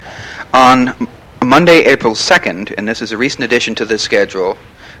On Monday, April 2nd, and this is a recent addition to the schedule,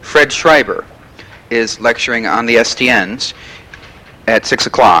 Fred Schreiber is lecturing on the STNs at 6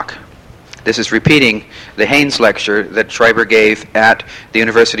 o'clock. This is repeating the Haynes lecture that Schreiber gave at the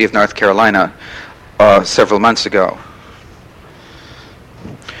University of North Carolina several months ago.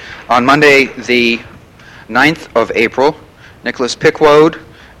 On Monday, the 9th of April, Nicholas Pickwoad,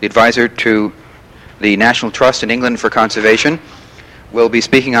 the advisor to the National Trust in England for Conservation, will be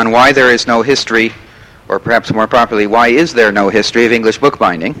speaking on why there is no history, or perhaps more properly, why is there no history of English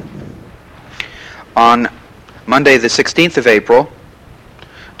bookbinding. On Monday, the 16th of April,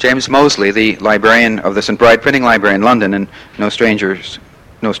 James Mosley, the librarian of the St. Bride Printing Library in London, and no stranger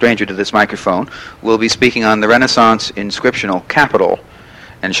to this microphone, will be speaking on the Renaissance inscriptional capital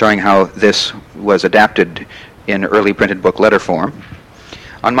and showing how this was adapted in early printed book letter form.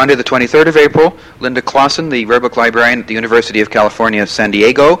 On Monday, the 23rd of April, Linda Clausen, the Rare Book librarian at the University of California, San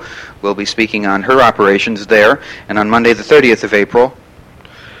Diego, will be speaking on her operations there. And on Monday, the 30th of April,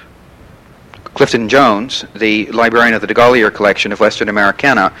 Clifton Jones, the librarian of the de Gallier collection of Western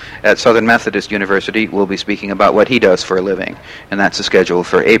Americana at Southern Methodist University, will be speaking about what he does for a living. And that's the schedule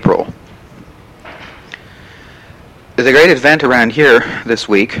for April. The great event around here this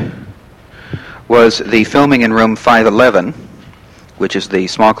week was the filming in room 511, which is the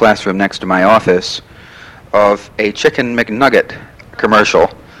small classroom next to my office, of a Chicken McNugget commercial.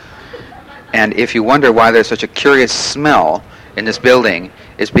 And if you wonder why there's such a curious smell in this building,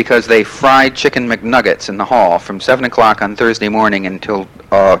 it's because they fried Chicken McNuggets in the hall from 7 o'clock on Thursday morning until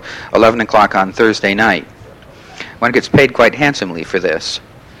 11 o'clock on Thursday night. One gets paid quite handsomely for this.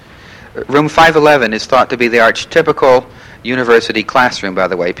 Room 511 is thought to be the archetypical university classroom, by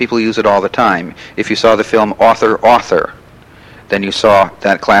the way. People use it all the time. If you saw the film Author, then you saw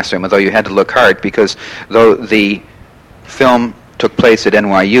that classroom, although you had to look hard because though the film took place at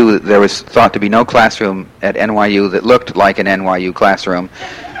NYU, there was thought to be no classroom at NYU that looked like an NYU classroom.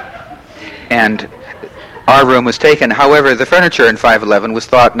 And our room was taken. However, the furniture in 511 was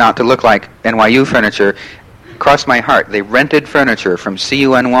thought not to look like NYU furniture. Cross my heart, they rented furniture from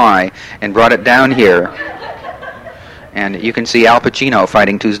CUNY and brought it down here. And you can see Al Pacino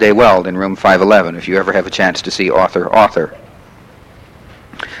fighting Tuesday Weld in room 511 if you ever have a chance to see Author.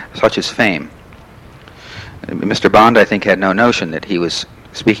 Such is fame. Mr. Bond, I think, had no notion that he was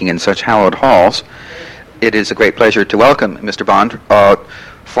speaking in such hallowed halls. It is a great pleasure to welcome Mr. Bond,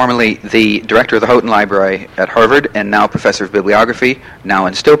 formerly the director of the Houghton Library at Harvard and now professor of bibliography, now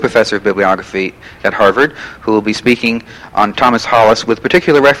and still professor of bibliography at Harvard, who will be speaking on Thomas Hollis with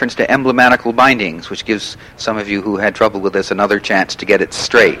particular reference to emblematical bindings, which gives some of you who had trouble with this another chance to get it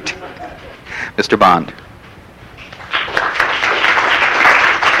straight. Mr. Bond.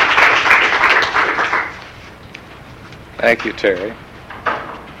 Thank you, Terry.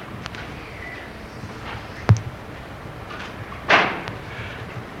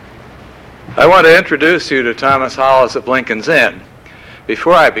 I want to introduce you to Thomas Hollis of Lincoln's Inn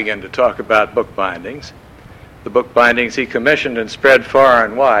before I begin to talk about bookbindings. The bookbindings he commissioned and spread far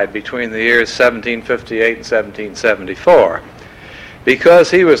and wide between the years 1758 and 1774.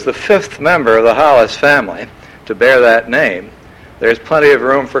 Because he was the fifth member of the Hollis family to bear that name, there's plenty of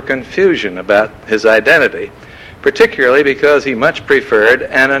room for confusion about his identity, particularly because he much preferred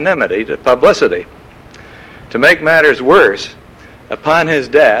anonymity to publicity. To make matters worse, upon his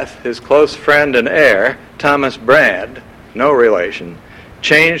death, his close friend and heir, Thomas Brand, no relation,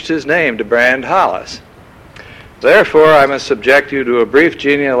 changed his name to Brand Hollis. Therefore, I must subject you to a brief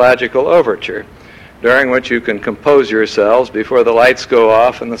genealogical overture, during which you can compose yourselves before the lights go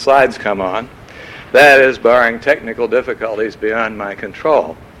off and the slides come on. That is, barring technical difficulties beyond my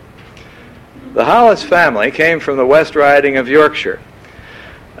control. The Hollis family came from the West Riding of Yorkshire,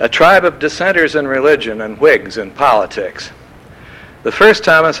 a tribe of dissenters in religion and Whigs in politics. The first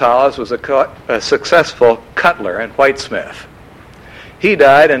Thomas Hollis was a successful cutler and whitesmith. He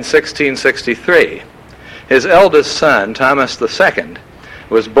died in 1663. His eldest son, Thomas II,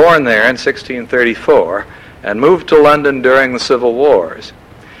 was born there in 1634 and moved to London during the Civil Wars.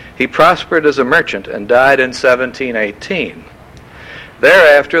 He prospered as a merchant and died in 1718.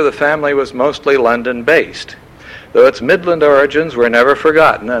 Thereafter, the family was mostly London-based, though its Midland origins were never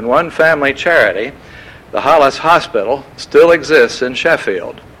forgotten, and one family charity, the Hollis Hospital, still exists in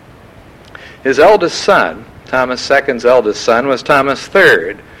Sheffield. His eldest son, Thomas II's eldest son, was Thomas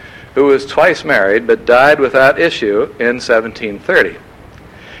III, who was twice married but died without issue in 1730.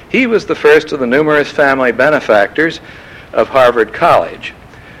 He was the first of the numerous family benefactors of Harvard College,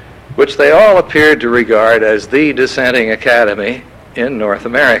 which they all appeared to regard as the dissenting academy in North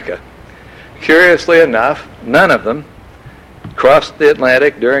America. Curiously enough, none of them crossed the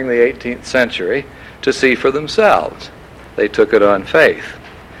Atlantic during the 18th century to see for themselves. They took it on faith.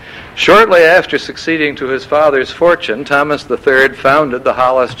 Shortly after succeeding to his father's fortune, Thomas III founded the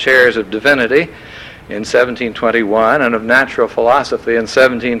Hollis Chairs of Divinity in 1721 and of Natural Philosophy in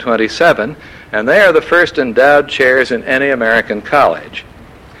 1727, and they are the first endowed chairs in any American college.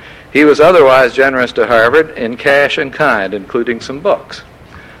 He was otherwise generous to Harvard in cash and kind, including some books,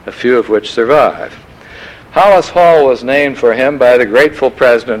 a few of which survive. Hollis Hall was named for him by the grateful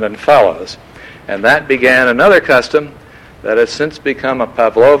president and fellows, and that began another custom that has since become a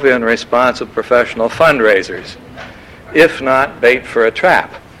Pavlovian response of professional fundraisers, if not bait for a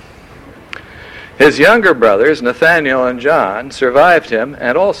trap. His younger brothers, Nathaniel and John, survived him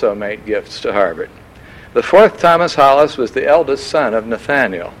and also made gifts to Harvard. The fourth Thomas Hollis was the eldest son of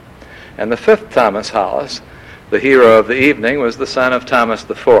Nathaniel, and the fifth Thomas Hollis, the hero of the evening, was the son of Thomas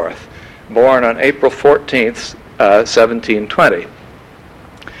IV, born on April 14th, 1720.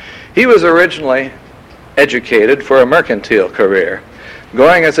 He was originally educated for a mercantile career,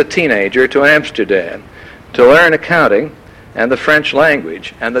 going as a teenager to Amsterdam to learn accounting and the French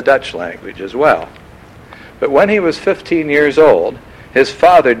language and the Dutch language as well. But when he was 15 years old, his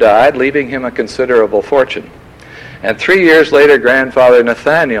father died, leaving him a considerable fortune. And 3 years later, grandfather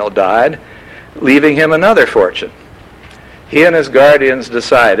Nathaniel died, leaving him another fortune. He and his guardians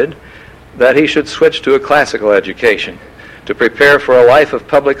decided that he should switch to a classical education to prepare for a life of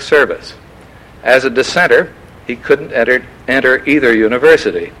public service. As a dissenter, he couldn't enter either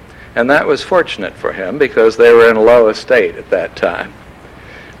university, and that was fortunate for him because they were in low estate at that time.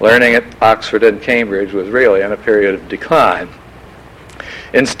 Learning at Oxford and Cambridge was really in a period of decline.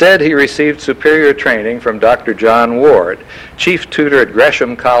 Instead, he received superior training from Dr. John Ward, chief tutor at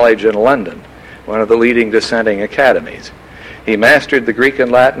Gresham College in London, one of the leading dissenting academies. He mastered the Greek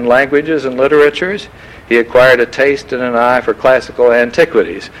and Latin languages and literatures. He acquired a taste and an eye for classical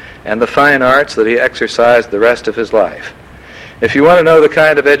antiquities and the fine arts that he exercised the rest of his life. If you want to know the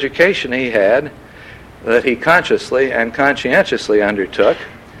kind of education he had, that he consciously and conscientiously undertook,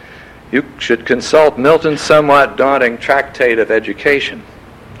 you should consult Milton's somewhat daunting Tractate of Education.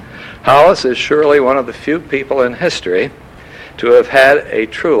 Hollis is surely one of the few people in history to have had a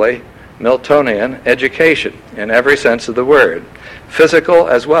truly Miltonian education in every sense of the word, physical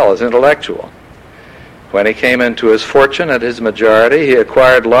as well as intellectual. When he came into his fortune at his majority, he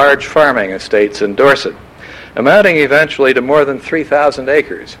acquired large farming estates in Dorset, amounting eventually to more than 3,000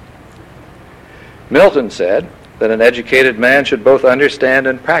 acres. Milton said that an educated man should both understand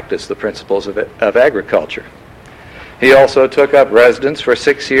and practice the principles of agriculture. He also took up residence for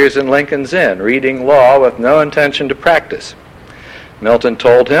 6 years in Lincoln's Inn, reading law with no intention to practice. Milton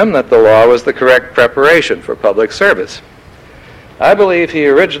told him that the law was the correct preparation for public service. I believe he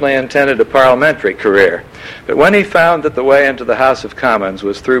originally intended a parliamentary career, but when he found that the way into the House of Commons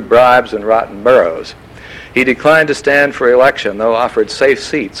was through bribes and rotten boroughs, he declined to stand for election, though offered safe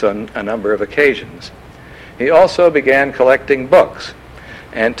seats on a number of occasions. He also began collecting books,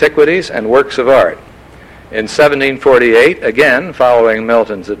 antiquities, and works of art. In 1748, again following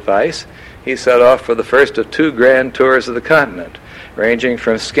Milton's advice, he set off for the first of 2 grand tours of the continent, ranging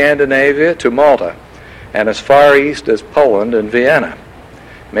from Scandinavia to Malta, and as far east as Poland and Vienna,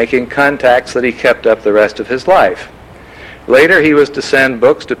 making contacts that he kept up the rest of his life. Later, he was to send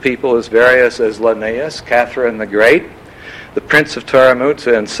books to people as various as Linnaeus, Catherine the Great, the Prince of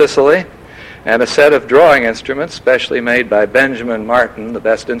Taramuzza in Sicily, and a set of drawing instruments specially made by Benjamin Martin, the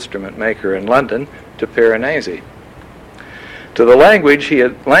best instrument maker in London, to Piranesi. To the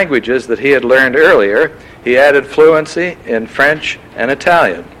languages that he had learned earlier, he added fluency in French and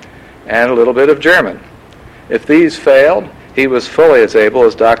Italian, and a little bit of German. If these failed, he was fully as able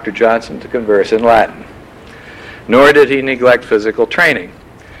as Dr. Johnson to converse in Latin. Nor did he neglect physical training.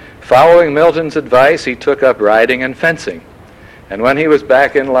 Following Milton's advice, he took up riding and fencing. And when he was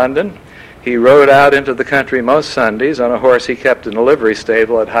back in London, he rode out into the country most Sundays on a horse he kept in a livery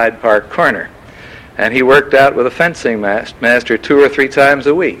stable at Hyde Park Corner. And he worked out with a fencing master 2 or 3 times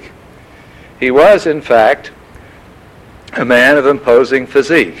a week. He was, in fact, a man of imposing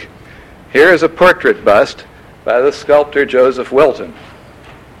physique. Here is a portrait bust by the sculptor Joseph Wilton.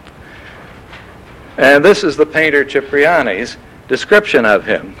 And this is the painter Cipriani's description of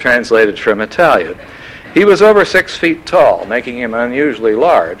him, translated from Italian. He was over 6 feet tall, making him unusually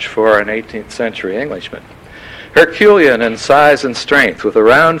large for an 18th century Englishman. Herculean in size and strength, with a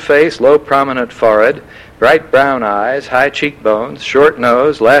round face, low prominent forehead, bright brown eyes, high cheekbones, short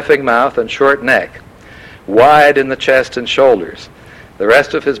nose, laughing mouth, and short neck, wide in the chest and shoulders. The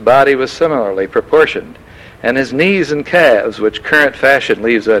rest of his body was similarly proportioned, and his knees and calves, which current fashion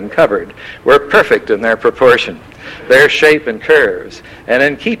leaves uncovered, were perfect in their proportion, their shape and curves, and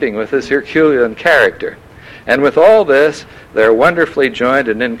in keeping with his Herculean character. And with all this, there wonderfully joined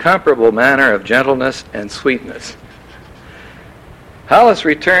an incomparable manner of gentleness and sweetness. Hollis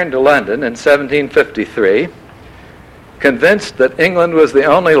returned to London in 1753, convinced that England was the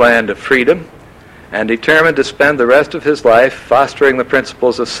only land of freedom, and determined to spend the rest of his life fostering the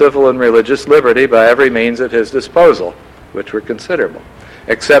principles of civil and religious liberty by every means at his disposal, which were considerable,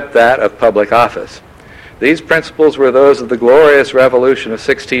 except that of public office. These principles were those of the glorious Revolution of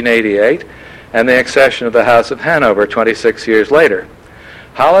 1688 and the accession of the House of Hanover 26 years later.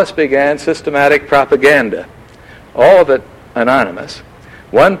 Hollis began systematic propaganda, all of it anonymous,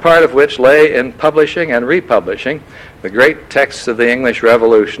 one part of which lay in publishing and republishing the great texts of the English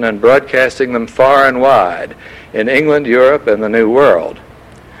Revolution and broadcasting them far and wide in England, Europe, and the New World.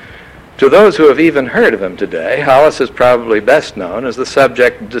 To those who have even heard of him today, Hollis is probably best known as the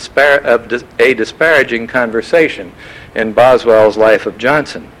subject of a disparaging conversation in Boswell's Life of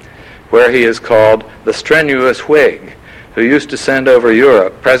Johnson, where he is called the strenuous Whig, who used to send over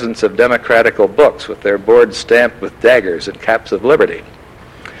Europe presents of democratical books with their boards stamped with daggers and caps of liberty.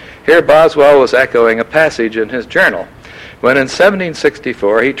 Here Boswell was echoing a passage in his journal, when in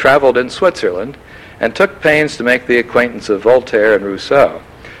 1764 he traveled in Switzerland and took pains to make the acquaintance of Voltaire and Rousseau.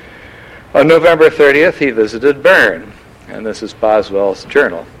 On November 30th he visited Bern, and this is Boswell's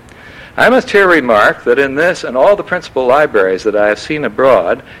journal. I must here remark that in this and all the principal libraries that I have seen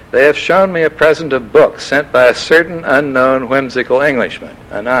abroad, they have shown me a present of books sent by a certain unknown whimsical Englishman,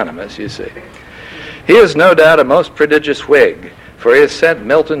 anonymous, you see. He is no doubt a most prodigious Whig, for he has sent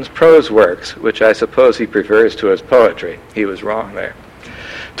Milton's prose works, which I suppose he prefers to his poetry. He was wrong there.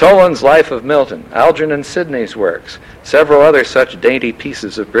 Toland's Life of Milton, Algernon Sidney's works, several other such dainty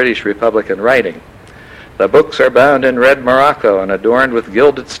pieces of British Republican writing. The books are bound in red morocco and adorned with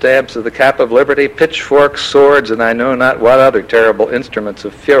gilded stamps of the cap of liberty, pitchforks, swords, and I know not what other terrible instruments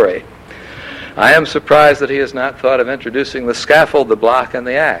of fury. I am surprised that he has not thought of introducing the scaffold, the block, and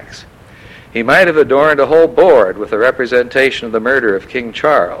the axe. He might have adorned a whole board with a representation of the murder of King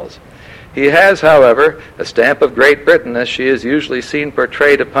Charles. He has, however, a stamp of Great Britain as she is usually seen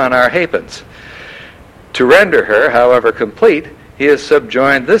portrayed upon our halfpence. To render her, however, complete, he has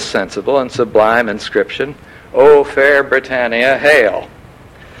subjoined this sensible and sublime inscription, O fair Britannia, hail!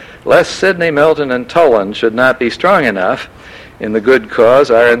 Lest Sidney, Milton, and Toland should not be strong enough in the good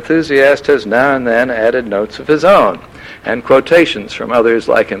cause, our enthusiast has now and then added notes of his own and quotations from others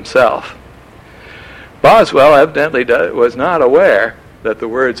like himself. Boswell evidently was not aware that the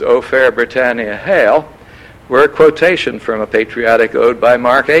words, O fair Britannia, hail, were a quotation from a patriotic ode by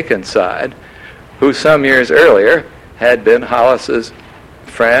Mark Akenside, who some years earlier had been Hollis's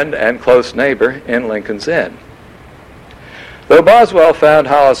friend and close neighbor in Lincoln's Inn. Though Boswell found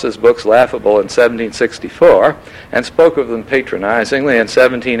Hollis's books laughable in 1764 and spoke of them patronizingly in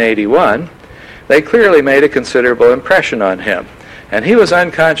 1781, they clearly made a considerable impression on him, and he was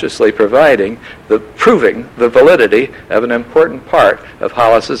unconsciously proving the validity of an important part of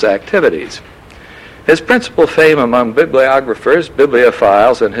Hollis's activities. His principal fame among bibliographers,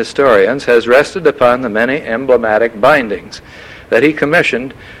 bibliophiles, and historians has rested upon the many emblematic bindings that he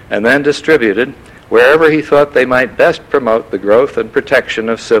commissioned and then distributed wherever he thought they might best promote the growth and protection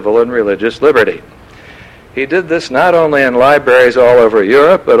of civil and religious liberty. He did this not only in libraries all over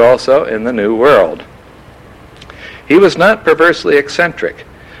Europe, but also in the New World. He was not perversely eccentric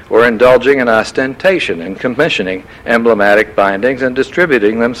or indulging in ostentation in commissioning emblematic bindings and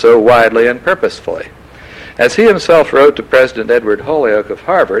distributing them so widely and purposefully. As he himself wrote to President Edward Holyoake of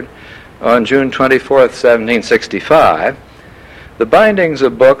Harvard on June 24, 1765, the bindings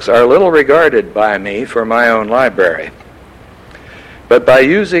of books are little regarded by me for my own library. But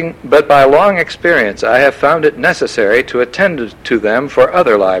by long experience I have found it necessary to attend to them for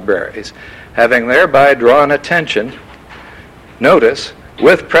other libraries, having thereby drawn notice,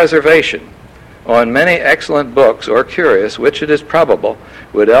 with preservation, on many excellent books or curious which it is probable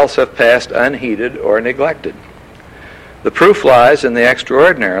would else have passed unheeded or neglected. The proof lies in the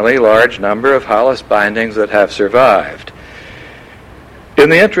extraordinarily large number of Hollis bindings that have survived, in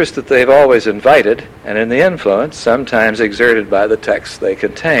the interest that they've always invited, and in the influence sometimes exerted by the texts they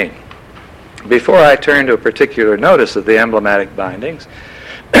contain. Before I turn to a particular notice of the emblematic bindings,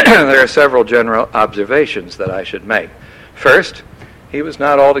 there are several general observations that I should make. First, he was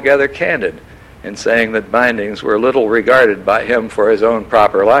not altogether candid in saying that bindings were little regarded by him for his own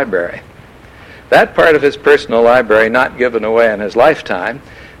proper library. That part of his personal library not given away in his lifetime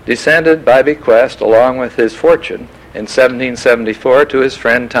descended by bequest along with his fortune in 1774 to his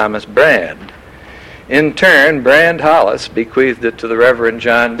friend Thomas Brand. In turn, Brand Hollis bequeathed it to the Reverend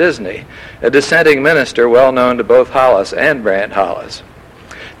John Disney, a dissenting minister well known to both Hollis and Brand Hollis.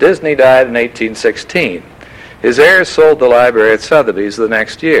 Disney died in 1816. His heirs sold the library at Sotheby's the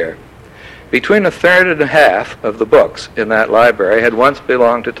next year. Between a third and a half of the books in that library had once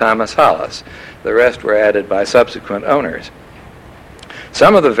belonged to Thomas Hollis. The rest were added by subsequent owners.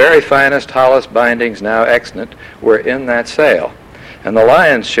 Some of the very finest Hollis bindings now extant were in that sale, and the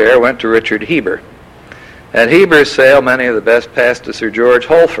lion's share went to Richard Heber. At Heber's sale, many of the best passed to Sir George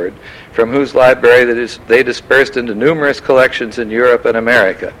Holford, from whose library they dispersed into numerous collections in Europe and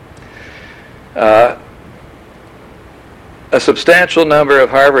America. A substantial number of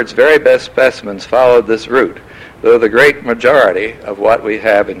Harvard's very best specimens followed this route, though the great majority of what we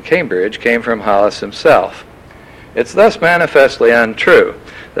have in Cambridge came from Hollis himself. It's thus manifestly untrue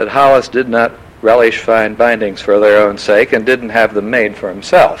that Hollis did not relish fine bindings for their own sake and didn't have them made for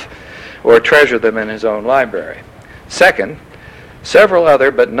himself, or treasure them in his own library. Second, several other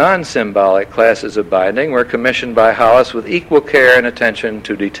but non-symbolic classes of binding were commissioned by Hollis with equal care and attention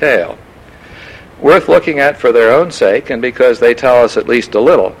to detail. Worth looking at for their own sake, and because they tell us at least a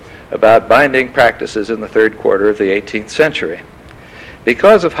little about binding practices in the third quarter of the 18th century.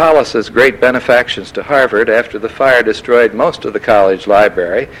 Because of Hollis's great benefactions to Harvard after the fire destroyed most of the college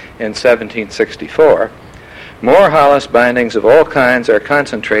library in 1764, more Hollis bindings of all kinds are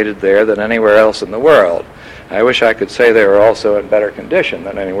concentrated there than anywhere else in the world. I wish I could say they were also in better condition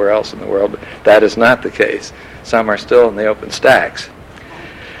than anywhere else in the world, but that is not the case. Some are still in the open stacks.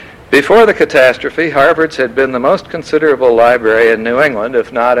 Before the catastrophe, Harvard's had been the most considerable library in New England,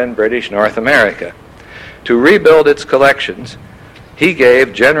 if not in British North America. To rebuild its collections, he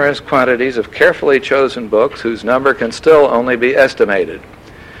gave generous quantities of carefully chosen books whose number can still only be estimated.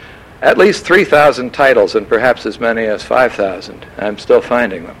 At least 3,000 titles and perhaps as many as 5,000. I'm still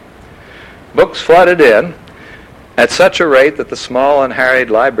finding them. Books flooded in at such a rate that the small and harried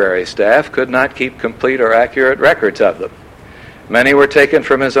library staff could not keep complete or accurate records of them. Many were taken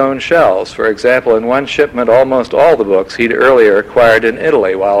from his own shelves. For example, in one shipment, almost all the books he'd earlier acquired in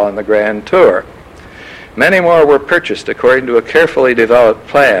Italy while on the Grand Tour. Many more were purchased according to a carefully developed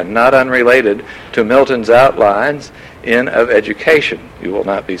plan, not unrelated to Milton's outlines in Of Education, you will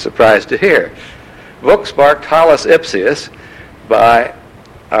not be surprised to hear. Books marked Hollis Ipsius by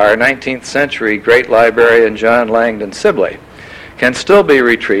our 19th century great librarian John Langdon Sibley can still be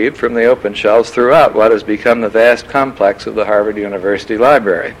retrieved from the open shelves throughout what has become the vast complex of the Harvard University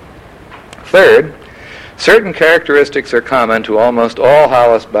Library. Third, certain characteristics are common to almost all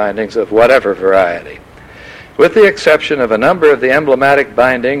Hollis bindings of whatever variety. With the exception of a number of the emblematic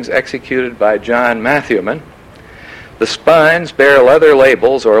bindings executed by John Matthewman, the spines bear leather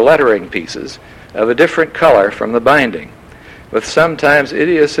labels or lettering pieces of a different color from the binding, with sometimes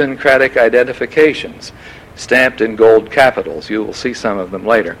idiosyncratic identifications stamped in gold capitals. You will see some of them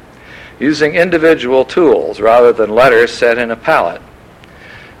later, using individual tools rather than letters set in a palette.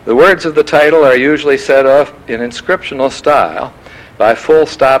 The words of the title are usually set off in inscriptional style by full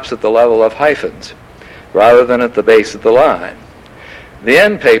stops at the level of hyphens, rather than at the base of the line. The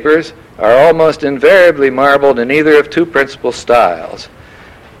end papers are almost invariably marbled in either of two principal styles.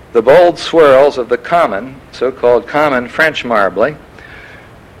 The bold swirls of the common, so-called common French marbling.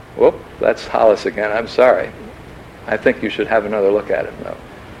 Whoop, that's Hollis again, I'm sorry. I think you should have another look at it, though.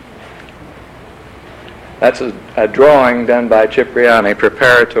 That's a drawing done by Cipriani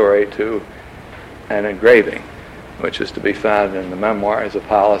preparatory to an engraving, which is to be found in the Memoirs of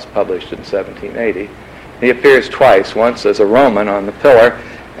Hollis, published in 1780. He appears twice, once as a Roman on the pillar,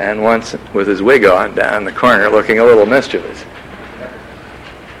 and once with his wig on down the corner, looking a little mischievous.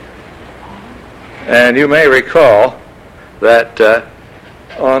 And you may recall that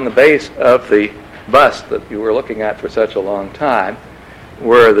on the base of the bust that you were looking at for such a long time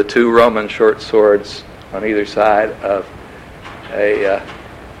were the two Roman short swords on either side of a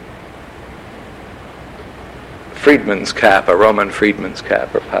freedman's cap, a Roman freedman's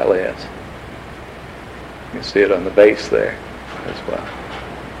cap, or pallias. You see it on the base there as well.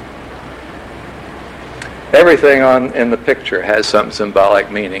 Everything in the picture has some symbolic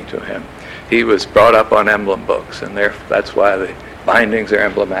meaning to him. He was brought up on emblem books, and that's why the bindings are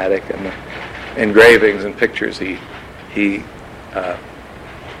emblematic, and the engravings and pictures he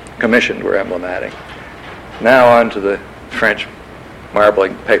commissioned were emblematic. Now on to the French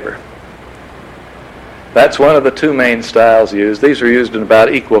marbling paper. That's one of the two main styles used. These are used in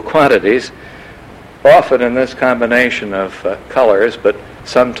about equal quantities, often in this combination of colors, but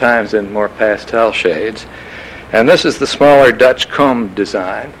sometimes in more pastel shades. And this is the smaller Dutch comb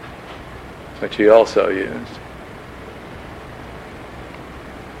design, which he also used.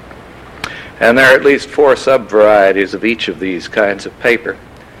 And there are at least 4 sub-varieties of each of these kinds of paper.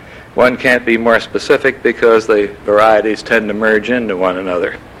 One can't be more specific because the varieties tend to merge into one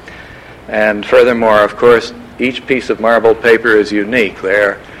another. And furthermore, of course, each piece of marbled paper is unique. They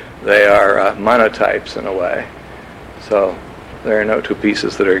are monotypes in a way. So there are no 2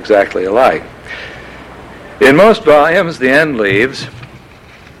 pieces that are exactly alike. In most volumes, the end leaves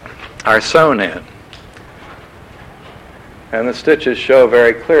are sewn in. And the stitches show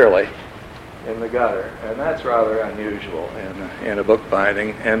very clearly in the gutter. And that's rather unusual in a book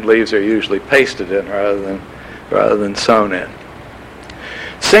binding. End leaves are usually pasted in rather than sewn in.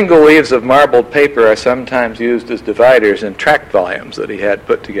 Single leaves of marbled paper are sometimes used as dividers in tract volumes that he had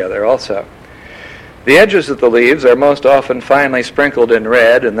put together also. The edges of the leaves are most often finely sprinkled in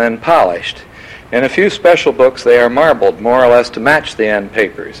red and then polished. In a few special books they are marbled, more or less to match the end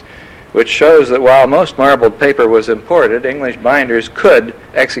papers, which shows that while most marbled paper was imported, English binders could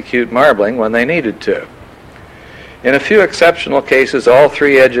execute marbling when they needed to. In a few exceptional cases, all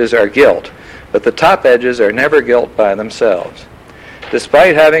 3 edges are gilt, but the top edges are never gilt by themselves.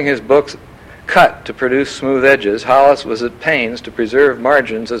 Despite having his books cut to produce smooth edges, Hollis was at pains to preserve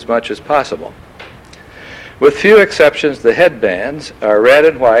margins as much as possible. With few exceptions, the headbands are red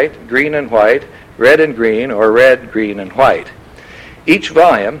and white, green and white, red and green, or red, green, and white. Each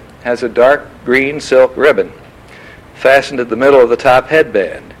volume has a dark green silk ribbon fastened at the middle of the top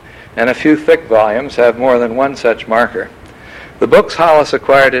headband, and a few thick volumes have more than one such marker. The books Hollis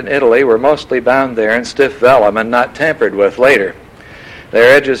acquired in Italy were mostly bound there in stiff vellum and not tampered with later.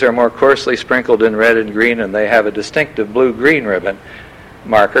 Their edges are more coarsely sprinkled in red and green, and they have a distinctive blue-green ribbon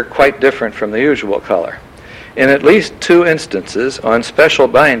marker, quite different from the usual color. In at least 2 instances, on special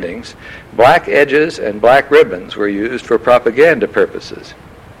bindings, black edges and black ribbons were used for propaganda purposes.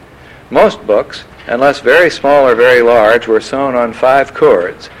 Most books, unless very small or very large, were sewn on 5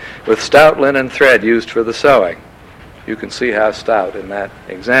 cords, with stout linen thread used for the sewing. You can see how stout in that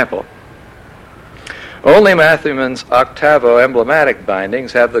example. Only Matthewman's octavo emblematic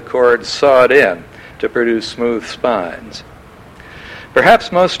bindings have the cords sawed in to produce smooth spines.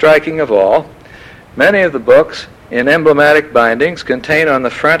 Perhaps most striking of all, many of the books in emblematic bindings contain on the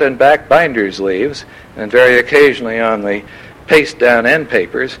front and back binder's leaves, and very occasionally on the paste-down end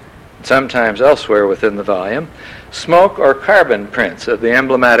papers, sometimes elsewhere within the volume, smoke or carbon prints of the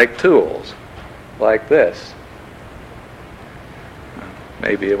emblematic tools, like this.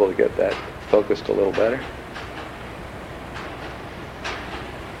 May be able to get that focused a little better.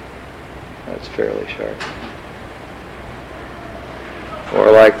 That's fairly sharp.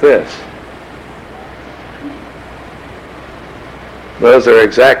 Or like this. Those are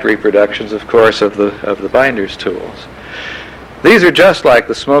exact reproductions, of course, of the binder's tools. These are just like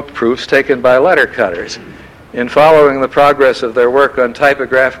the smoke proofs taken by letter cutters in following the progress of their work on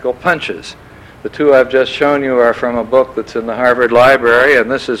typographical punches. The 2 I've just shown you are from a book that's in the Harvard Library, and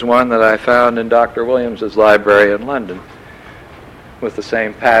this is one that I found in Dr. Williams's library in London with the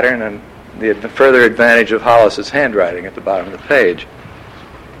same pattern and the further advantage of Hollis's handwriting at the bottom of the page.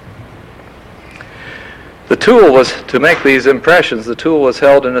 The tool was, to make these impressions, the tool was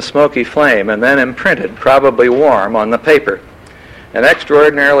held in a smoky flame and then imprinted, probably warm, on the paper. An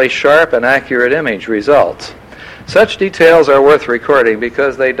extraordinarily sharp and accurate image results. Such details are worth recording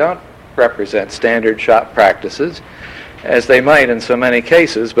because they don't represent standard shop practices, as they might in so many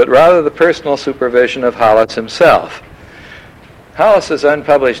cases, but rather the personal supervision of Hollis himself. Hollis's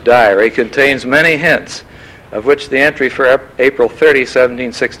unpublished diary contains many hints, of which the entry for April 30,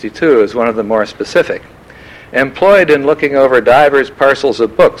 1762 is one of the more specific. Employed in looking over divers parcels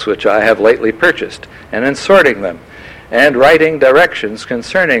of books which I have lately purchased, and in sorting them, and writing directions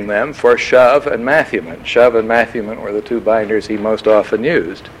concerning them for Shove and Matthewman. Shove and Matthewman were the 2 binders he most often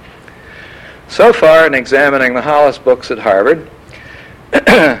used. So far in examining the Hollis books at Harvard,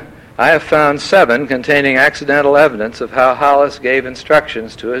 I have found 7 containing accidental evidence of how Hollis gave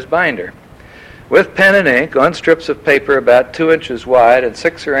instructions to his binder. With pen and ink on strips of paper about 2 inches wide and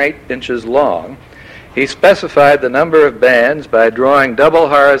 6 or 8 inches long, he specified the number of bands by drawing double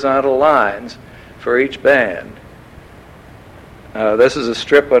horizontal lines for each band. This is a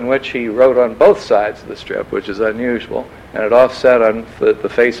strip on which he wrote on both sides of the strip, which is unusual, and it offset on the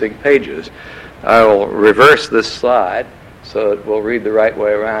facing pages. I will reverse this slide so it will read the right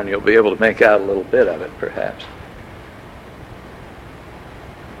way around. You'll be able to make out a little bit of it, perhaps.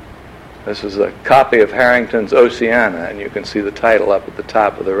 This is a copy of Harrington's Oceana, and you can see the title up at the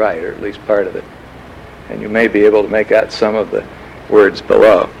top of the right, or at least part of it. And you may be able to make out some of the words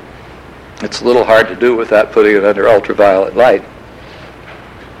below. It's a little hard to do without putting it under ultraviolet light.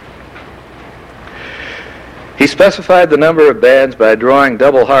 He specified the number of bands by drawing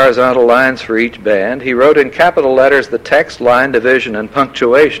double horizontal lines for each band. He wrote in capital letters the text, line division, and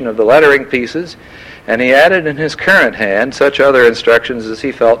punctuation of the lettering pieces, and he added in his current hand such other instructions as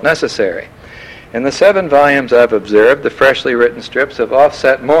he felt necessary. In the 7 volumes I've observed, the freshly written strips have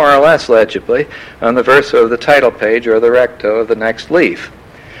offset more or less legibly on the verso of the title page or the recto of the next leaf.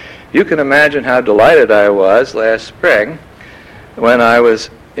 You can imagine how delighted I was last spring when I was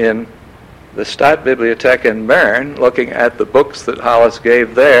in the Staatsbibliothek in Bern looking at the books that Hollis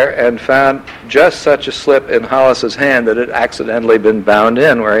gave there and found just such a slip in Hollis's hand that it had accidentally been bound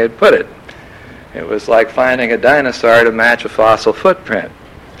in where he had put it. It was like finding a dinosaur to match a fossil footprint.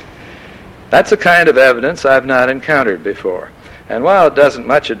 That's a kind of evidence I've not encountered before. And while it doesn't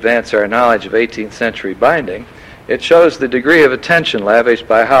much advance our knowledge of 18th century binding, it shows the degree of attention lavished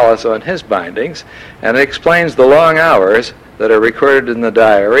by Hollis on his bindings, and it explains the long hours that are recorded in the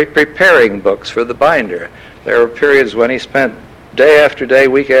diary preparing books for the binder. There were periods when he spent day after day,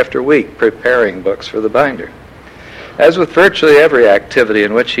 week after week, preparing books for the binder. As with virtually every activity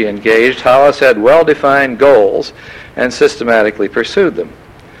in which he engaged, Hollis had well-defined goals and systematically pursued them.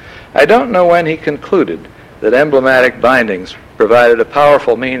 I don't know when he concluded that emblematic bindings provided a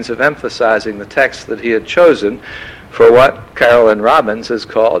powerful means of emphasizing the text that he had chosen for what Carolyn Robbins has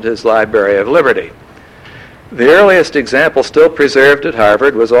called his Library of Liberty. The earliest example still preserved at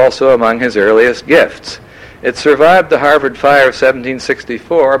Harvard was also among his earliest gifts. It survived the Harvard fire of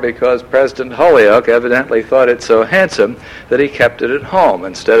 1764 because President Holyoake evidently thought it so handsome that he kept it at home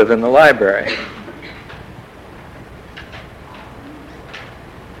instead of in the library.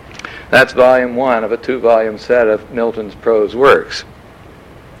 That's volume 1 of a 2-volume set of Milton's prose works.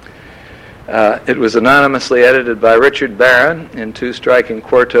 It was anonymously edited by Richard Barron in 2 striking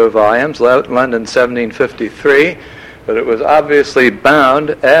quarto volumes, London 1753, but it was obviously bound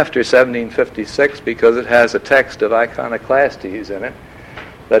after 1756 because it has a text of iconoclastes in it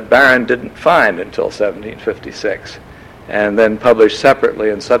that Barron didn't find until 1756, and then published separately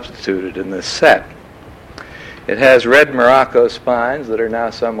and substituted in this set. It has red Morocco spines that are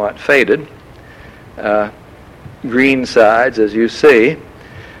now somewhat faded, green sides, as you see,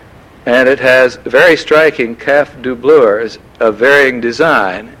 and it has very striking calf doublures of varying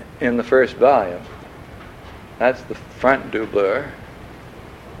design in the first volume. That's the front doublure,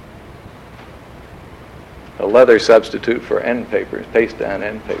 a leather substitute for end papers, paste-down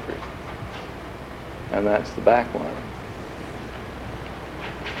end papers. And that's the back one.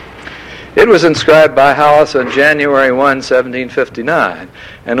 It was inscribed by Hollis on January 1, 1759,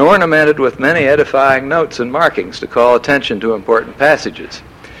 and ornamented with many edifying notes and markings to call attention to important passages.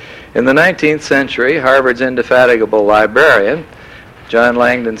 In the 19th century, Harvard's indefatigable librarian, John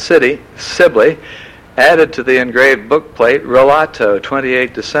Langdon Sibley, added to the engraved bookplate Rollato,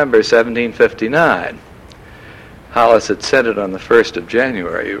 28 December 1759. Hollis had sent it on the 1st of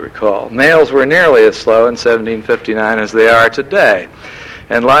January, you recall. Mails were nearly as slow in 1759 as they are today,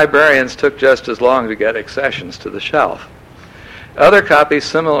 and librarians took just as long to get accessions to the shelf. Other copies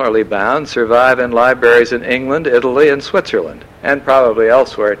similarly bound survive in libraries in England, Italy, and Switzerland, and probably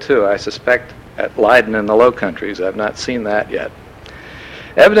elsewhere too. I suspect at Leiden in the Low Countries. I've not seen that yet.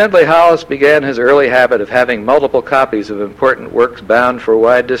 Evidently, Hollis began his early habit of having multiple copies of important works bound for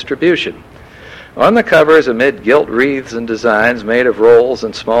wide distribution. On the covers, amid gilt wreaths and designs made of rolls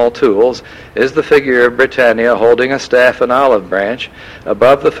and small tools, is the figure of Britannia holding a staff and olive branch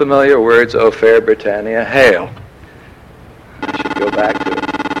above the familiar words, "O fair Britannia, hail." I should go back to it.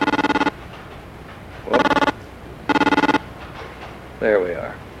 Whoop. There we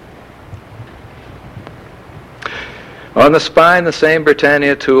are. On the spine, the same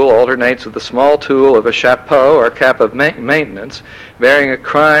Britannia tool alternates with the small tool of a chapeau or cap of maintenance bearing a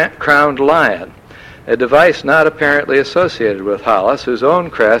crowned lion, a device not apparently associated with Hollis, whose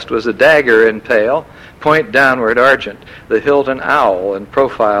own crest was a dagger in pale, point downward argent, the hilt an owl in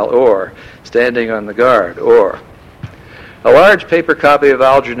profile or, standing on the guard, or. A large paper copy of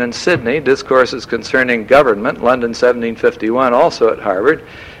Algernon Sidney, Discourses Concerning Government, London 1751, also at Harvard,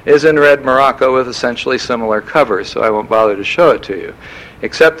 is in red Morocco with essentially similar covers, so I won't bother to show it to you,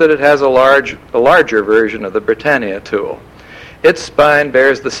 except that it has a larger version of the Britannia tool. Its spine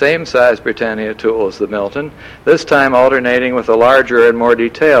bears the same size Britannia tool as the Milton, this time alternating with a larger and more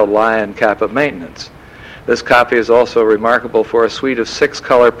detailed lion cap of maintenance. This copy is also remarkable for a suite of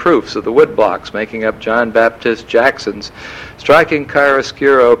 6-color proofs of the woodblocks making up John Baptist Jackson's striking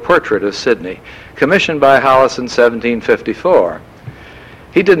chiaroscuro portrait of Sidney, commissioned by Hollis in 1754.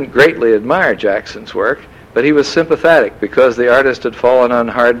 He didn't greatly admire Jackson's work, but he was sympathetic because the artist had fallen on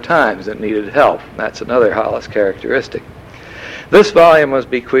hard times and needed help. That's another Hollis characteristic. This volume was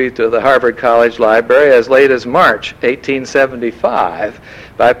bequeathed to the Harvard College Library as late as March 1875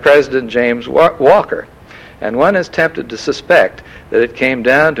 by President James Walker, and one is tempted to suspect that it came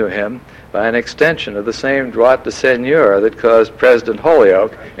down to him by an extension of the same droit de seigneur that caused President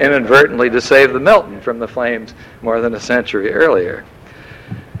Holyoake inadvertently to save the Milton from the flames more than a century earlier.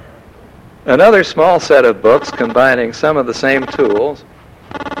 Another small set of books combining some of the same tools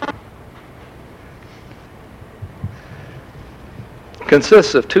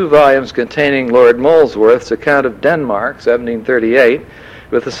consists of 2 volumes containing Lord Molesworth's account of Denmark, 1738,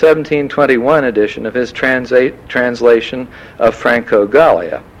 with the 1721 edition of his translation of Franco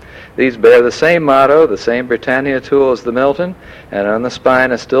Gallia. These bear the same motto, the same Britannia tool as the Milton, and on the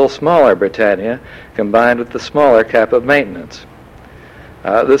spine a still smaller Britannia, combined with the smaller cap of maintenance.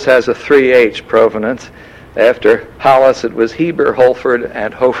 This has a 3H provenance. After Hollis, it was Heber, Holford,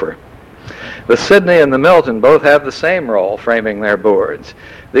 and Hofer. The Sidney and the Milton both have the same role framing their boards.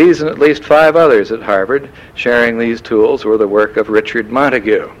 These and at least 5 others at Harvard sharing these tools were the work of Richard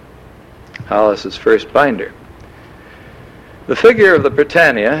Montague, Hollis's first binder. The figure of the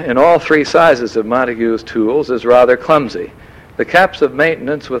Britannia in all 3 sizes of Montague's tools is rather clumsy. The caps of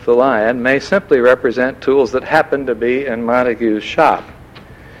maintenance with the lion may simply represent tools that happen to be in Montague's shop.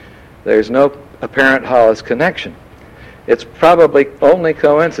 There's no apparent Hollis connection. It's probably only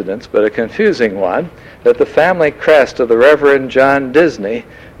coincidence, but a confusing one, that the family crest of the Reverend John Disney,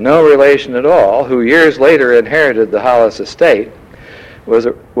 no relation at all, who years later inherited the Hollis estate, was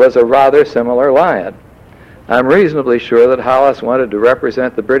a rather similar lion. I'm reasonably sure that Hollis wanted to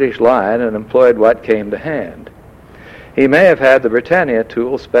represent the British lion and employed what came to hand. He may have had the Britannia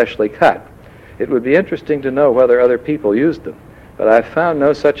tool specially cut. It would be interesting to know whether other people used them, but I've found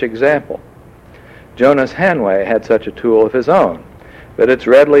no such example. Jonas Hanway had such a tool of his own, but it's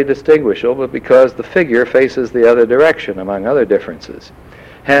readily distinguishable because the figure faces the other direction, among other differences.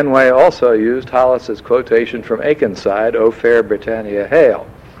 Hanway also used Hollis's quotation from Akenside, "O fair Britannia, hail."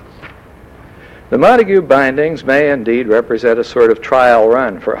 The Montague bindings may indeed represent a sort of trial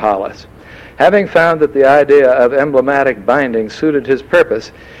run for Hollis. Having found that the idea of emblematic binding suited his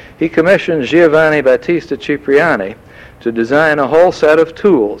purpose, he commissioned Giovanni Battista Cipriani to design a whole set of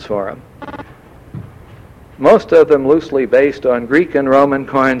tools for him, most of them loosely based on Greek and Roman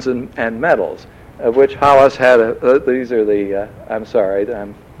coins and medals, of which Hollis had these are the, I'm sorry,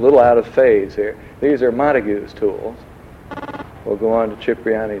 I'm a little out of phase here. These are Montague's tools. We'll go on to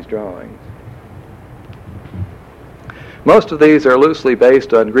Cipriani's drawings. Most of these are loosely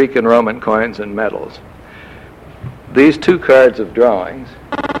based on Greek and Roman coins and medals. These 2 cards of drawings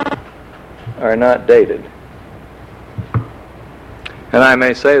are not dated. And I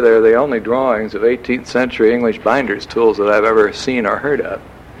may say they're the only drawings of 18th century English binders tools that I've ever seen or heard of.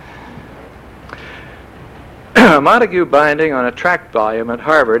 A Montague binding on a tract volume at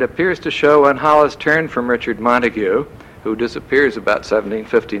Harvard appears to show when Hollis turned from Richard Montague, who disappears about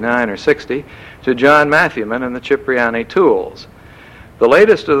 1759 or 60, to John Matthewman and the Cipriani tools. The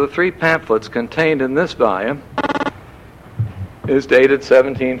latest of the 3 pamphlets contained in this volume is dated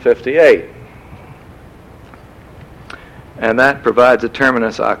 1758. And that provides a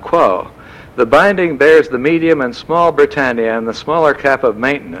terminus a quo. The binding bears the medium and small Britannia and the smaller cap of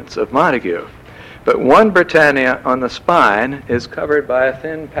maintenance of Montague. But one Britannia on the spine is covered by a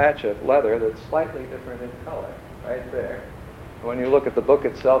thin patch of leather that's slightly different in color, right there. When you look at the book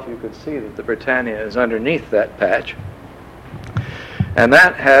itself, you can see that the Britannia is underneath that patch. And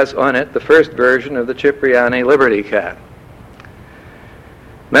that has on it the first version of the Cipriani Liberty Cap.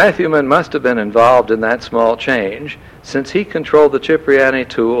 Matthewman must have been involved in that small change, since he controlled the Cipriani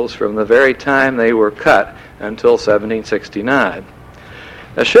tools from the very time they were cut until 1769.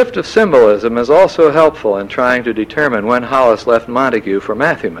 A shift of symbolism is also helpful in trying to determine when Hollis left Montague for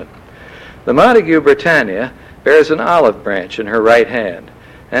Matthewman. The Montague Britannia bears an olive branch in her right hand,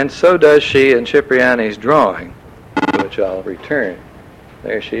 and so does she in Cipriani's drawing, which I'll return.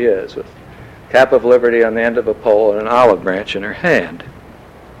 There she is, with cap of liberty on the end of a pole and an olive branch in her hand.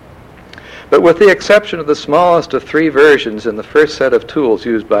 But with the exception of the smallest of 3 versions in the first set of tools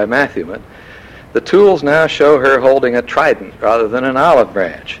used by Matthewman, the tools now show her holding a trident rather than an olive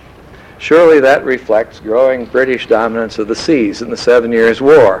branch. Surely that reflects growing British dominance of the seas in the 7 Years'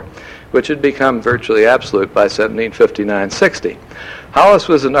 War, which had become virtually absolute by 1759-60. Hollis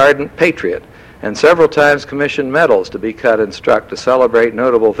was an ardent patriot, and several times commissioned medals to be cut and struck to celebrate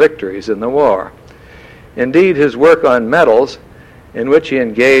notable victories in the war. Indeed, his work on medals, in which he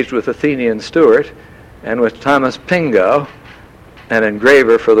engaged with Athenian Stewart and with Thomas Pingo, an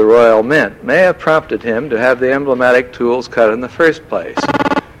engraver for the Royal Mint, may have prompted him to have the emblematic tools cut in the first place.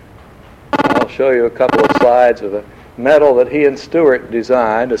 I'll show you a couple of slides of a medal that he and Stewart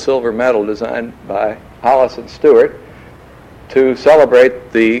designed, a silver medal designed by Hollis and Stewart, to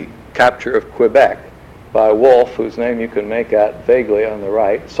celebrate the capture of Quebec by Wolfe, whose name you can make out vaguely on the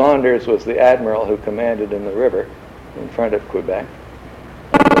right. Saunders was the admiral who commanded in the river in front of Quebec.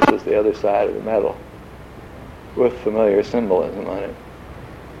 This is the other side of the medal with familiar symbolism on it.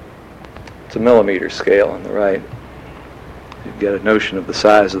 It's a millimeter scale on the right. You get a notion of the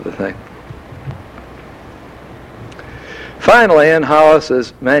size of the thing. Finally, in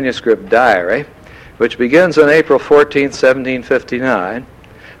Hollis's manuscript diary, which begins on April 14, 1759,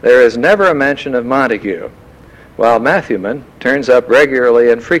 there is never a mention of Montague, while Matthewman turns up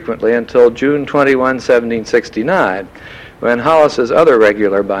regularly and frequently until June 21, 1769, when Hollis's other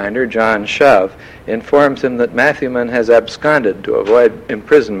regular binder, John Shove, informs him that Matthewman has absconded to avoid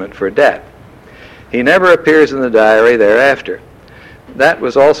imprisonment for debt. He never appears in the diary thereafter. That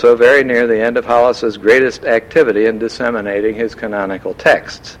was also very near the end of Hollis's greatest activity in disseminating his canonical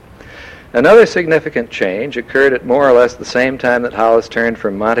texts. Another significant change occurred at more or less the same time that Hollis turned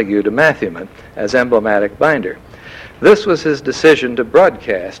from Montague to Matthewman as emblematic binder. This was his decision to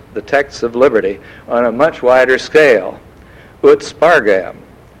broadcast the texts of liberty on a much wider scale, ut spargam,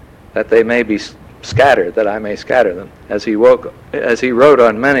 that they may be scattered, that I may scatter them, as he wrote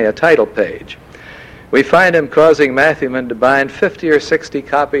on many a title page. We find him causing Matthewman to bind 50 or 60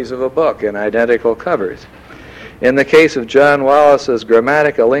 copies of a book in identical covers. In the case of John Wallace's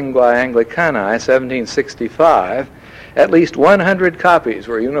Grammatica Linguae Anglicanae, 1765, at least 100 copies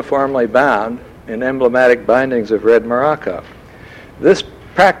were uniformly bound in emblematic bindings of red morocco. This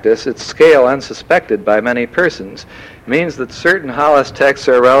practice, its scale unsuspected by many persons, means that certain Hollis texts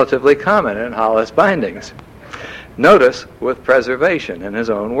are relatively common in Hollis bindings. Notice, with preservation in his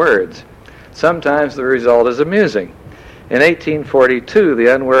own words. Sometimes the result is amusing. In 1842,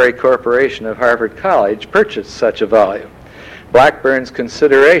 the Unwary Corporation of Harvard College purchased such a volume, Blackburn's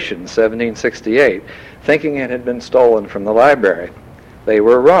Consideration, 1768, thinking it had been stolen from the library. They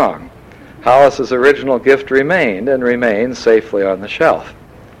were wrong. Hollis's original gift remained and remains safely on the shelf.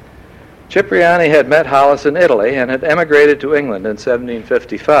 Cipriani had met Hollis in Italy and had emigrated to England in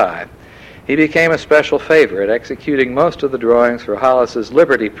 1755. He became a special favorite, executing most of the drawings for Hollis's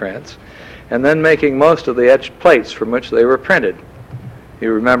Liberty prints, and then making most of the etched plates from which they were printed.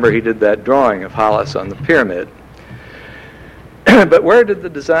 You remember he did that drawing of Hollis on the pyramid. But where did the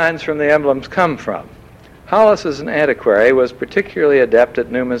designs from the emblems come from? Hollis, as an antiquary, was particularly adept at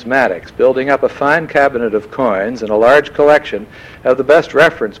numismatics, building up a fine cabinet of coins and a large collection of the best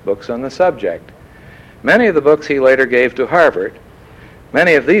reference books on the subject. Many of these books he later gave to Harvard,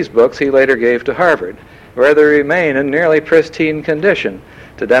 where they remain in nearly pristine condition,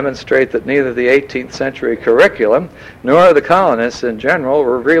 to demonstrate that neither the 18th century curriculum nor the colonists in general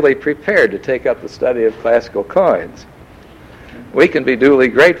were really prepared to take up the study of classical coins. We can be duly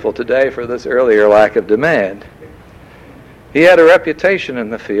grateful today for this earlier lack of demand. He had a reputation in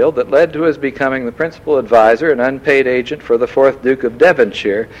the field that led to his becoming the principal advisor and unpaid agent for the 4th Duke of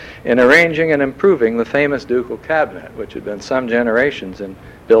Devonshire in arranging and improving the famous ducal cabinet, which had been some generations in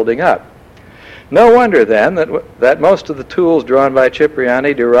building up. No wonder, then, that most of the tools drawn by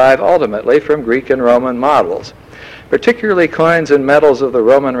Cipriani derive ultimately from Greek and Roman models, particularly coins and medals of the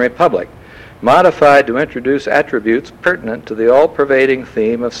Roman Republic, modified to introduce attributes pertinent to the all-pervading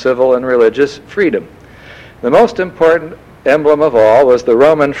theme of civil and religious freedom. The most important emblem of all was the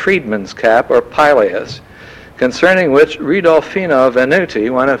Roman freedman's cap, or pileus, concerning which Ridolfino Venuti,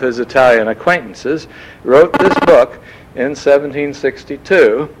 one of his Italian acquaintances, wrote this book in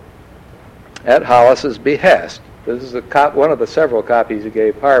 1762, at Hollis's behest. This is one of the several copies he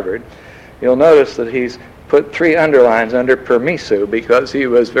gave Harvard. You'll notice that he's put 3 underlines under permiso because he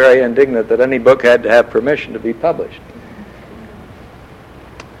was very indignant that any book had to have permission to be published.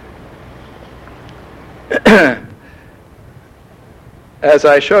 As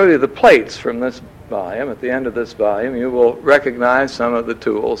I show you the plates from this volume, at the end of this volume, you will recognize some of the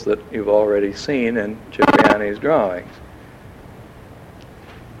tools that you've already seen in Cipriani's drawings.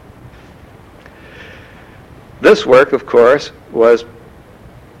 This work, of course, was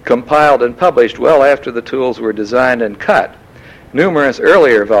compiled and published well after the tools were designed and cut. Numerous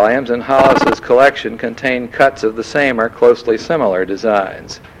earlier volumes in Hollis's collection contain cuts of the same or closely similar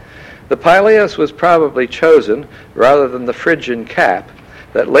designs. The pileus was probably chosen rather than the Phrygian cap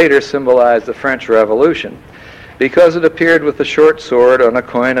that later symbolized the French Revolution, because it appeared with the short sword on a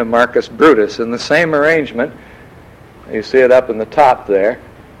coin of Marcus Brutus in the same arrangement, you see it up in the top there,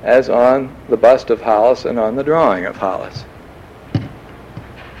 as on the bust of Hollis and on the drawing of Hollis.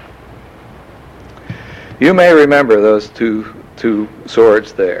 You may remember those two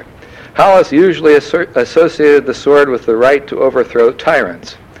swords there. Hollis usually associated the sword with the right to overthrow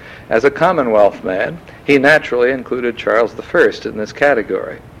tyrants. As a Commonwealth man, he naturally included Charles I in this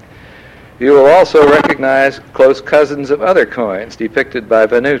category. You will also recognize close cousins of other coins depicted by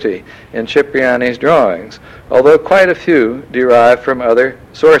Venuti in Cipriani's drawings, although quite a few derive from other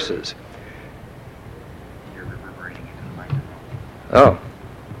sources. You're reverberating into the microphone. Oh,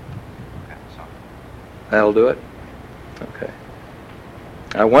 Okay, so that'll do it? Okay.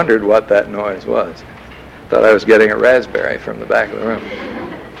 I wondered what that noise was. Thought I was getting a raspberry from the back of the room.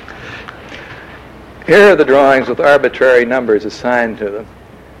 Here are the drawings with arbitrary numbers assigned to them.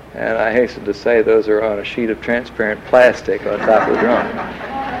 And I hasten to say those are on a sheet of transparent plastic on top of the drawing.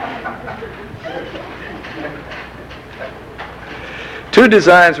 Two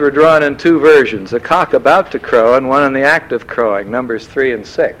designs were drawn in two versions, a cock about to crow and one in the act of crowing, numbers 3 and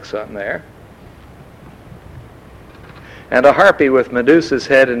 6 on there. And a harpy with Medusa's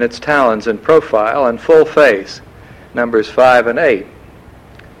head in its talons in profile and full face, numbers 5 and 8.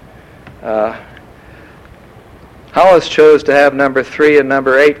 Hollis chose to have number 3 and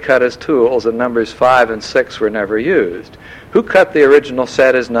number 8 cut as tools, and numbers 5 and 6 were never used. Who cut the original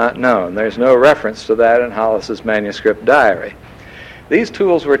set is not known. There's no reference to that in Hollis's manuscript diary. These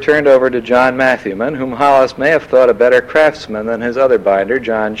tools were turned over to John Matthewman, whom Hollis may have thought a better craftsman than his other binder,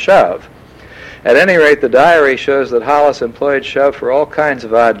 John Shove. At any rate, the diary shows that Hollis employed Shove for all kinds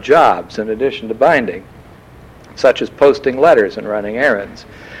of odd jobs in addition to binding, such as posting letters and running errands,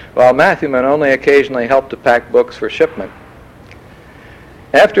 while Matthewman only occasionally helped to pack books for shipment.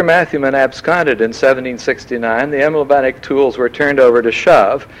 After Matthewman absconded in 1769, the emblematic tools were turned over to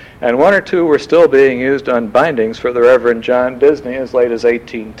Shove, and one or two were still being used on bindings for the Reverend John Disney as late as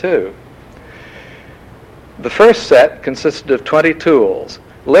 1802. The first set consisted of 20 tools.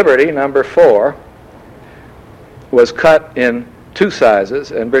 Liberty, number 4, was cut in 2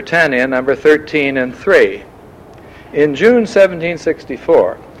 sizes, and Britannia, number 13 and 3. In June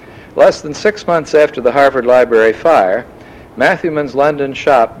 1764, less than 6 months after the Harvard Library fire, Matthewman's London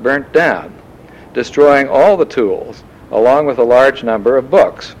shop burnt down, destroying all the tools, along with a large number of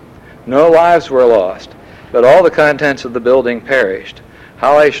books. No lives were lost, but all the contents of the building perished.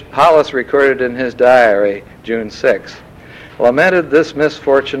 Hollis recorded in his diary, June 6, "Lamented this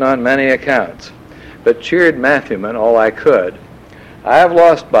misfortune on many accounts, but cheered Matthewman all I could. I have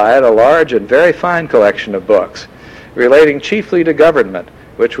lost by it a large and very fine collection of books, relating chiefly to government,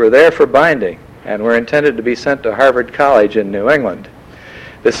 which were there for binding and were intended to be sent to Harvard College in New England,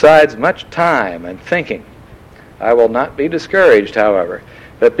 besides much time and thinking. I will not be discouraged, however,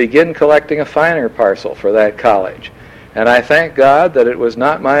 but begin collecting a finer parcel for that college, and I thank God that it was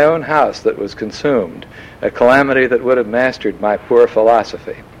not my own house that was consumed, a calamity that would have mastered my poor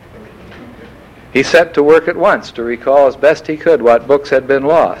philosophy." He set to work at once to recall as best he could what books had been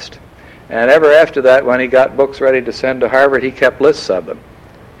lost, and ever after that, when he got books ready to send to Harvard, he kept lists of them.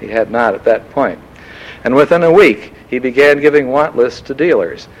 He had not at that point. And within a week, he began giving want lists to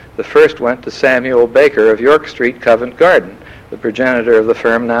dealers. The first went to Samuel Baker of York Street, Covent Garden, the progenitor of the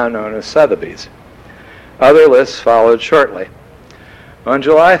firm now known as Sotheby's. Other lists followed shortly. On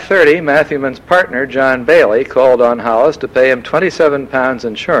July 30, Matthewman's partner, John Bailey, called on Hollis to pay him £27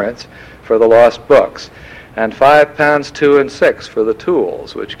 insurance for the lost books, and £5 2 and 6 for the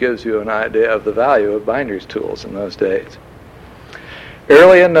tools, which gives you an idea of the value of binder's tools in those days.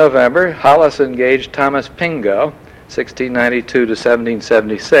 Early in November, Hollis engaged Thomas Pingo, 1692 to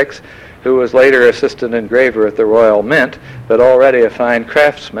 1776, who was later assistant engraver at the Royal Mint, but already a fine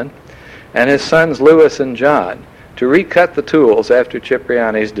craftsman, and his sons Louis and John, to recut the tools after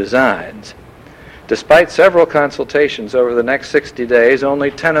Cipriani's designs. Despite several consultations over the next 60 days,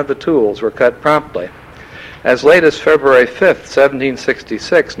 only 10 of the tools were cut promptly. As late as February 5th,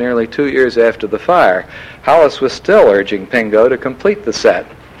 1766, nearly 2 years after the fire, Hollis was still urging Pingo to complete the set.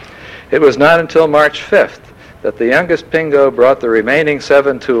 It was not until March 5th that the youngest Pingo brought the remaining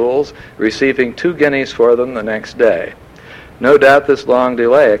 7 tools, receiving 2 guineas for them the next day. No doubt this long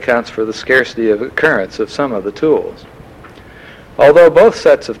delay accounts for the scarcity of occurrence of some of the tools. Although both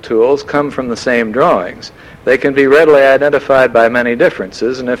sets of tools come from the same drawings, they can be readily identified by many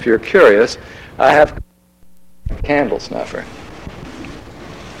differences, and if you're curious, I have a candle snuffer,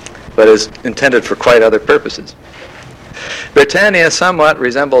 but is intended for quite other purposes. Britannia somewhat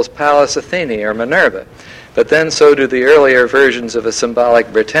resembles Pallas Athene or Minerva, but then so do the earlier versions of a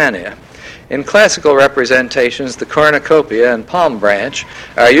symbolic Britannia. In classical representations, the cornucopia and palm branch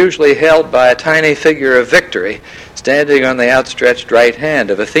are usually held by a tiny figure of Victory standing on the outstretched right hand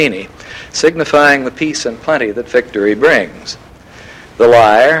of Athene, signifying the peace and plenty that victory brings. The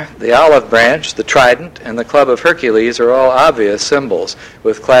lyre, the olive branch, the trident, and the club of Hercules are all obvious symbols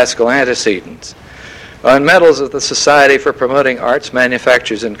with classical antecedents. On medals of the Society for Promoting Arts,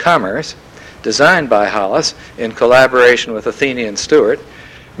 Manufactures, and Commerce, designed by Hollis in collaboration with Athenian Stewart,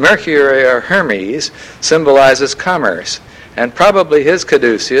 Mercury or Hermes symbolizes commerce, and probably his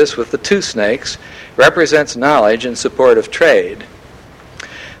caduceus with the two snakes represents knowledge in support of trade.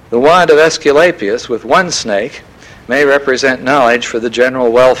 The wand of Aesculapius with one snake may represent knowledge for the general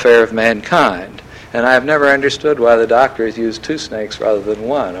welfare of mankind, and I have never understood why the doctors use two snakes rather than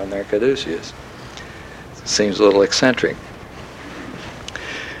one on their caduceus. It seems a little eccentric.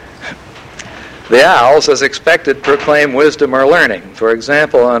 The owls, as expected, proclaim wisdom or learning. For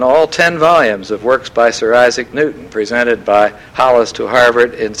example, on all 10 volumes of works by Sir Isaac Newton, presented by Hollis to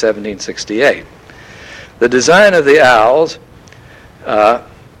Harvard in 1768. The design of the owls,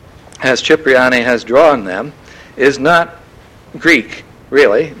 as Cipriani has drawn them, is not Greek,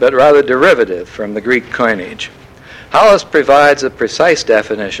 really, but rather derivative from the Greek coinage. Hollis provides a precise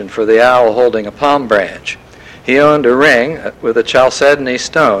definition for the owl holding a palm branch. He owned a ring with a chalcedony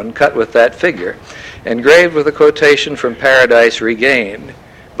stone cut with that figure, engraved with a quotation from Paradise Regained,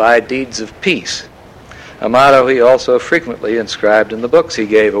 "by deeds of peace," a motto he also frequently inscribed in the books he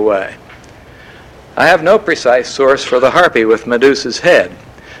gave away. I have no precise source for the harpy with Medusa's head,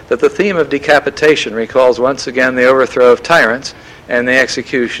 but the theme of decapitation recalls once again the overthrow of tyrants and the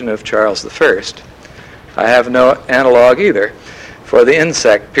execution of Charles I. I have no analog either for the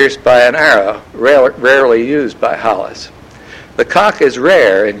insect pierced by an arrow, rarely used by Hollis. The cock is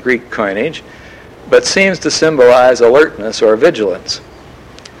rare in Greek coinage, but seems to symbolize alertness or vigilance.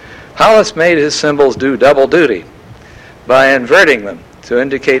 Hollis made his symbols do double duty by inverting them to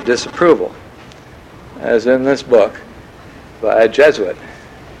indicate disapproval, as in this book by a Jesuit.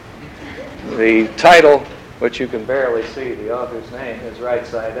 The title, which you can barely see, the author's name, is right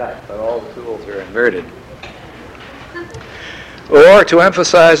side up, but all the tools are inverted. Or to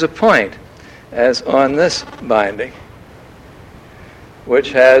emphasize a point, as on this binding,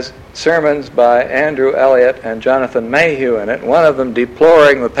 which has sermons by Andrew Elliott and Jonathan Mayhew in it, one of them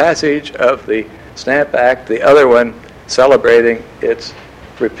deploring the passage of the Stamp Act, the other one celebrating its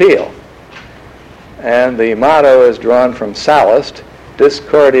repeal. And the motto is drawn from Sallust,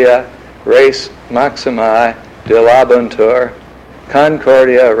 Discordia res maximi delabuntur,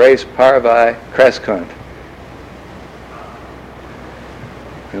 Concordia res parvae crescunt.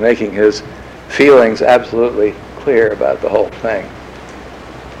 Making his feelings absolutely clear about the whole thing.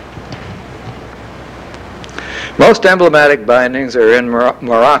 Most emblematic bindings are in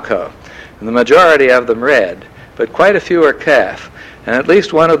Morocco, and the majority of them red, but quite a few are calf, and at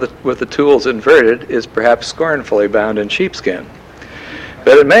least one with the tools inverted is perhaps scornfully bound in sheepskin.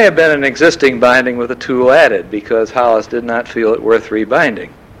 But it may have been an existing binding with a tool added, because Hollis did not feel it worth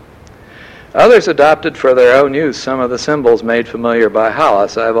rebinding. Others adopted for their own use some of the symbols made familiar by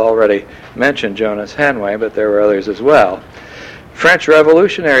Hollis. I've already mentioned Jonas Hanway, but there were others as well. French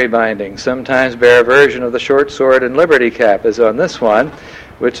Revolutionary bindings sometimes bear a version of the short sword and liberty cap, as on this one,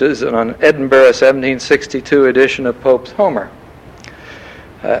 which is an Edinburgh 1762 edition of Pope's Homer,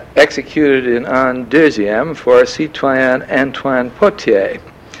 executed in an deuxième for citoyen Antoine Potier.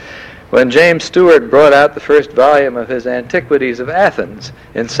 When James Stewart brought out the first volume of his Antiquities of Athens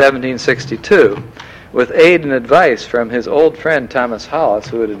in 1762, with aid and advice from his old friend Thomas Hollis,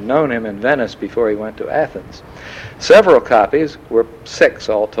 who had known him in Venice before he went to Athens, several copies, 6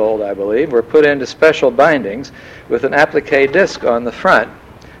 all told, I believe, were put into special bindings with an applique disc on the front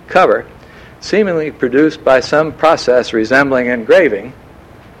cover, seemingly produced by some process resembling engraving,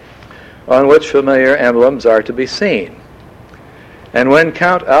 on which familiar emblems are to be seen. And when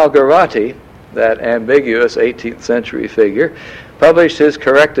Count Algarotti, that ambiguous 18th century figure, published his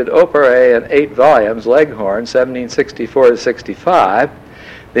corrected opere in 8 volumes, Leghorn, 1764-65,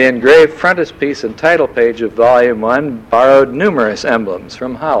 the engraved frontispiece and title page of Volume 1 borrowed numerous emblems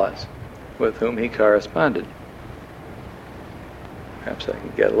from Hollis, with whom he corresponded. Perhaps I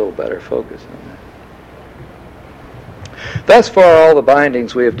can get a little better focus on that. Thus far, all the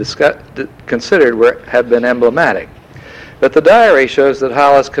bindings we have considered have been emblematic. But the diary shows that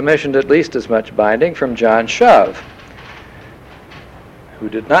Hollis commissioned at least as much binding from John Shove, who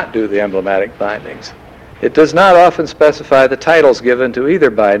did not do the emblematic bindings. It does not often specify the titles given to either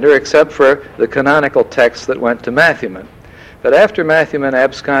binder, except for the canonical texts that went to Matthewman. But after Matthewman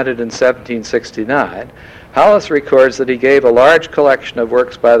absconded in 1769, Hollis records that he gave a large collection of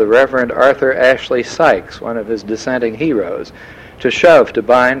works by the Reverend Arthur Ashley Sykes, one of his dissenting heroes, to Shove to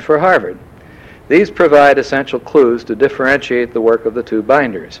bind for Harvard. These provide essential clues to differentiate the work of the two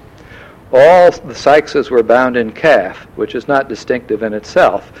binders. All the Sykeses were bound in calf, which is not distinctive in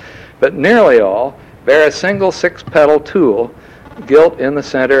itself, but nearly all bear a single 6-petal tool gilt in the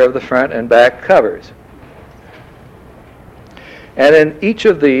center of the front and back covers. And in each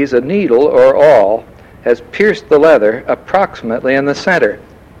of these, a needle or awl has pierced the leather approximately in the center,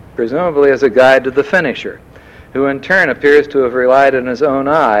 presumably as a guide to the finisher, who in turn appears to have relied on his own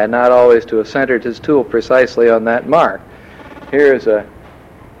eye and not always to have centered his tool precisely on that mark. Here's a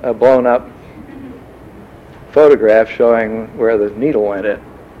blown-up photograph showing where the needle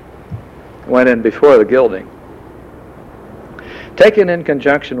went in before the gilding. Taken in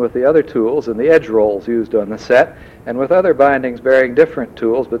conjunction with the other tools and the edge rolls used on the set, and with other bindings bearing different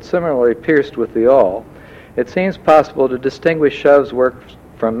tools but similarly pierced with the awl, it seems possible to distinguish Shove's work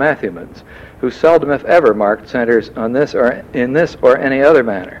from Matthewman's, who seldom if ever marked centers on this or in this or any other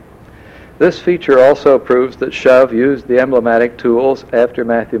manner. This feature also proves that Shove used the emblematic tools after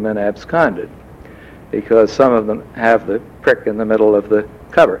Matthewman absconded, because some of them have the prick in the middle of the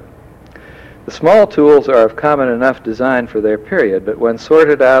cover. The small tools are of common enough design for their period, but when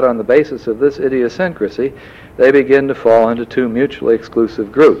sorted out on the basis of this idiosyncrasy, they begin to fall into two mutually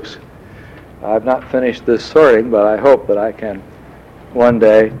exclusive groups. I've not finished this sorting, but I hope that I can one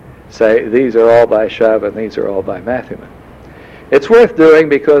day say these are all by Shove and these are all by Matthewman. It's worth doing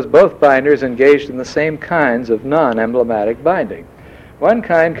because both binders engaged in the same kinds of non-emblematic binding. One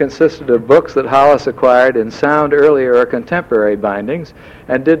kind consisted of books that Hollis acquired in sound earlier or contemporary bindings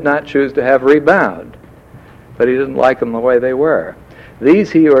and did not choose to have rebound, but he didn't like them the way they were.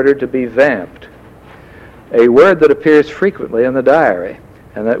 These he ordered to be vamped, a word that appears frequently in the diary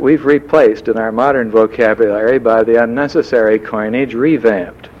and that we've replaced in our modern vocabulary by the unnecessary coinage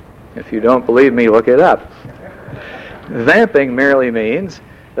revamped. If you don't believe me, look it up. Vamping merely means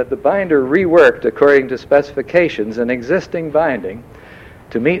that the binder reworked according to specifications an existing binding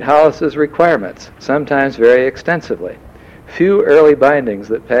to meet Hollis's requirements, sometimes very extensively. Few early bindings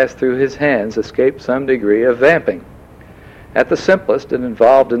that passed through his hands escaped some degree of vamping. At the simplest, it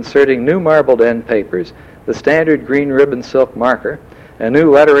involved inserting new marbled end papers, the standard green ribbon silk marker, a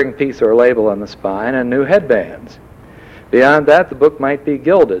new lettering piece or label on the spine, and new headbands. Beyond that, the book might be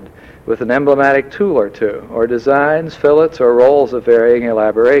gilded with an emblematic tool or two, or designs, fillets, or rolls of varying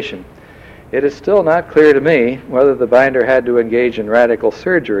elaboration. It is still not clear to me whether the binder had to engage in radical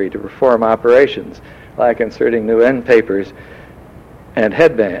surgery to perform operations, like inserting new end papers and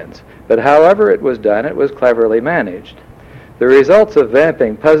headbands, but however it was done, it was cleverly managed. The results of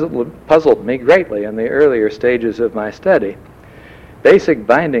vamping puzzled me greatly in the earlier stages of my study. Basic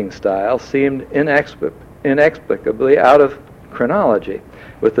binding style seemed inexplicably out of chronology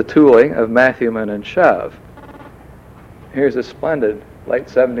with the tooling of Matthewman and Shove. Here's a splendid late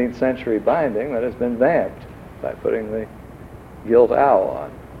 17th century binding that has been vamped by putting the gilt owl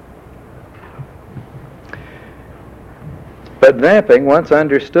on. But vamping, once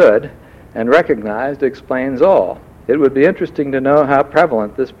understood and recognized, explains all. It would be interesting to know how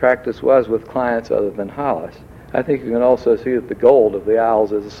prevalent this practice was with clients other than Hollis. I think you can also see that the gold of the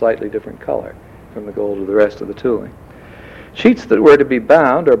owls is a slightly different color from the gold of the rest of the tooling. Sheets that were to be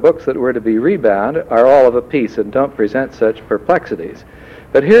bound or books that were to be rebound are all of a piece and don't present such perplexities.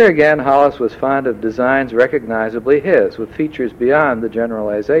 But here again, Hollis was fond of designs recognizably his, with features beyond the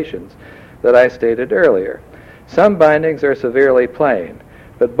generalizations that I stated earlier. Some bindings are severely plain,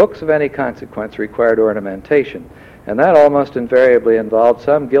 but books of any consequence required ornamentation, and that almost invariably involved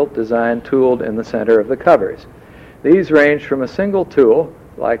some gilt design tooled in the center of the covers. These ranged from a single tool,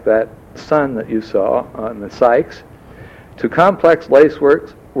 like that sun that you saw on the Sykes, to complex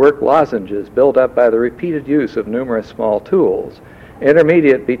lacework lozenges built up by the repeated use of numerous small tools.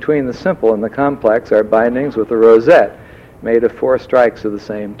 Intermediate between the simple and the complex are bindings with a rosette made of 4 strikes of the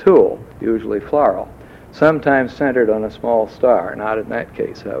same tool, usually floral, sometimes centered on a small star, not in that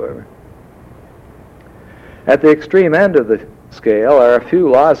case, however. At the extreme end of the scale are a few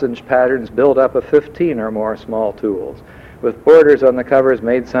lozenge patterns built up of 15 or more small tools, with borders on the covers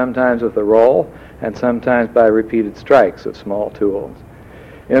made sometimes with a roll and sometimes by repeated strikes of small tools.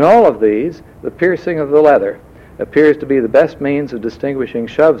 In all of these, the piercing of the leather appears to be the best means of distinguishing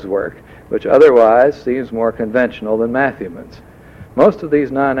Shove's work, which otherwise seems more conventional than Matthewman's. Most of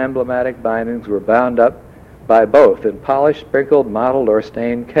these non-emblematic bindings were bound up by both in polished, sprinkled, mottled, or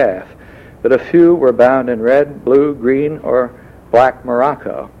stained calf, but a few were bound in red, blue, green, or black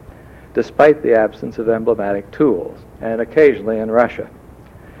morocco, despite the absence of emblematic tools, and occasionally in Russia.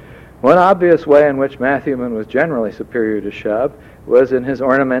 One obvious way in which Matthewman was generally superior to Shove was in his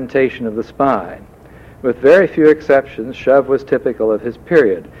ornamentation of the spine. With very few exceptions, Shove was typical of his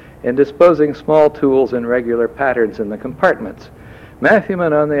period in disposing small tools in regular patterns in the compartments,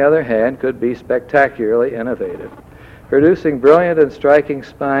 Matthewman, on the other hand, could be spectacularly innovative, producing brilliant and striking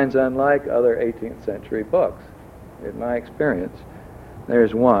spines unlike other 18th century books. In my experience,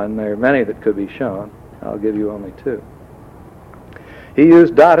 there's one. There are many that could be shown. I'll give you only two. He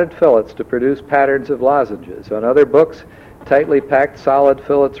used dotted fillets to produce patterns of lozenges. On other books, tightly packed solid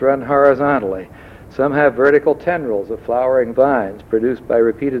fillets run horizontally. Some have vertical tendrils of flowering vines produced by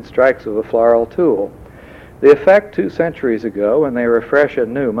repeated strikes of a floral tool. The effect 2 centuries ago, when they were fresh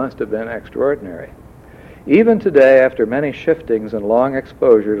and new, must have been extraordinary. Even today, after many shiftings and long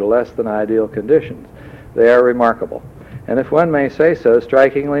exposure to less than ideal conditions, they are remarkable, and if one may say so,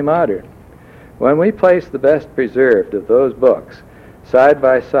 strikingly modern. When we place the best preserved of those books side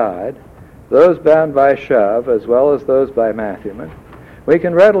by side, those bound by Shove as well as those by Matthewman, we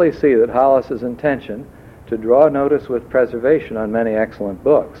can readily see that Hollis's intention to draw notice with preservation on many excellent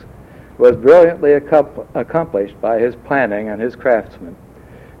books was brilliantly accomplished by his planning and his craftsmen.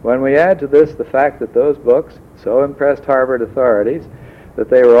 When we add to this the fact that those books so impressed Harvard authorities that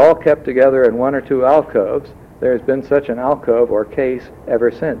they were all kept together in 1 or 2 alcoves, there has been such an alcove or case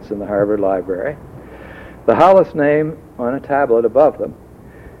ever since in the Harvard Library, the Hollis name on a tablet above them,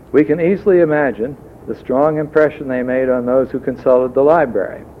 we can easily imagine the strong impression they made on those who consulted the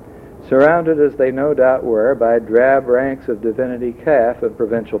library, surrounded as they no doubt were by drab ranks of divinity calf and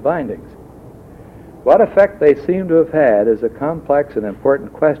provincial bindings. What effect they seem to have had is a complex and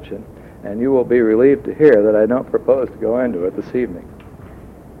important question, and you will be relieved to hear that I don't propose to go into it this evening.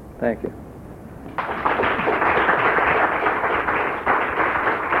 Thank you.